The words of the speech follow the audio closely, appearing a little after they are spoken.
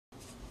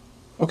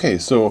Okay,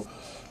 so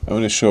I'm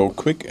going to show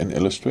quick in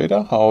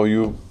Illustrator how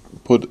you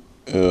put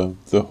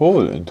the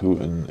hole into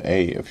an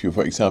A if you,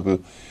 for example,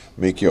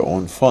 make your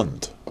own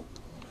font.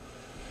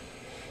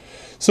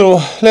 So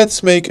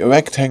let's make a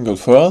rectangle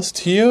first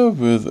here.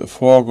 With a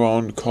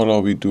foreground color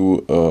we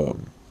do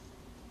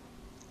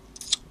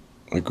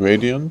a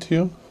gradient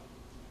here.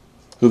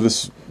 So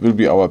this will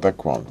be our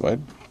background, right?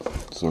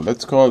 So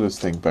let's call this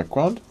thing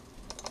background.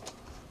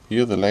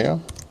 Here the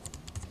layer.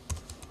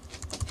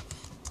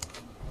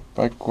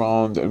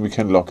 Background, and we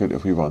can lock it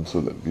if we want so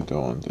that we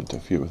don't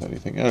interfere with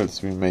anything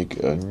else. We make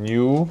a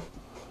new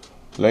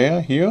layer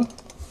here.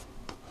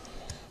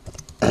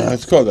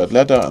 Let's call that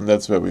letter, and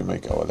that's where we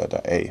make our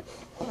letter A.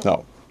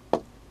 Now,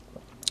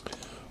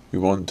 we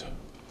want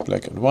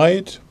black and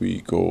white. We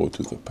go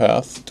to the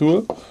path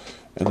tool,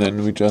 and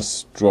then we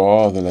just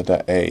draw the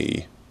letter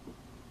A.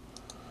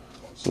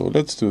 So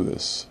let's do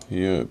this.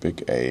 Here, a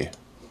big A.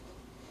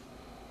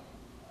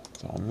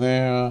 Down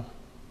there.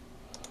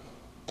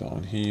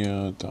 Down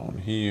here,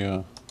 down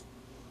here.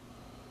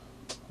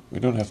 We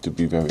don't have to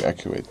be very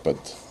accurate,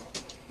 but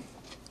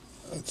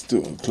let's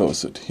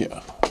close it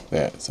here.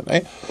 There, it's an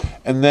A.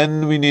 And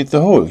then we need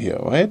the hole here,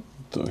 right?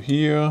 So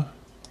here,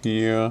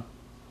 here,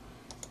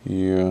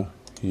 here,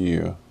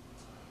 here,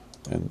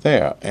 and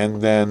there.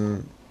 And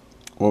then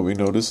what we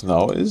notice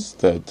now is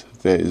that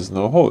there is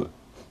no hole.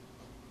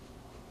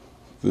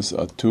 These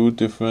are two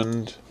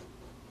different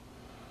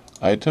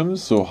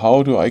items. So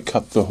how do I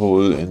cut the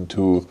hole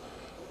into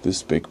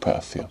this big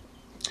path here?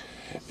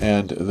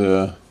 And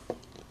the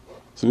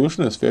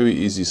solution is very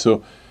easy.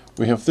 So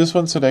we have this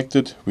one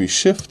selected, we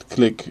shift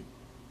click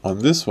on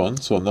this one,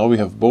 so now we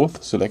have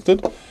both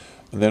selected,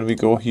 and then we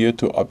go here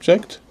to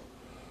Object,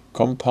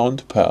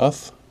 Compound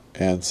Path,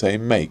 and say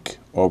Make.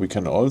 Or we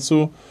can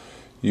also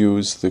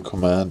use the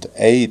command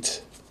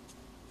 8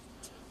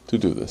 to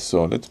do this.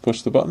 So let's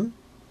push the button,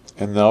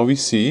 and now we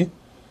see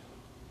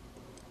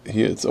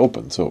here it's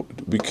open. So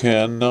we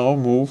can now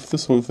move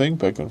this whole thing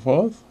back and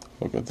forth.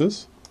 Look at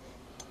this.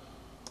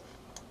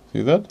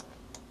 See that?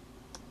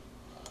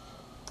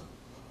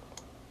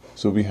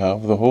 So we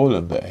have the hole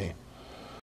in the A.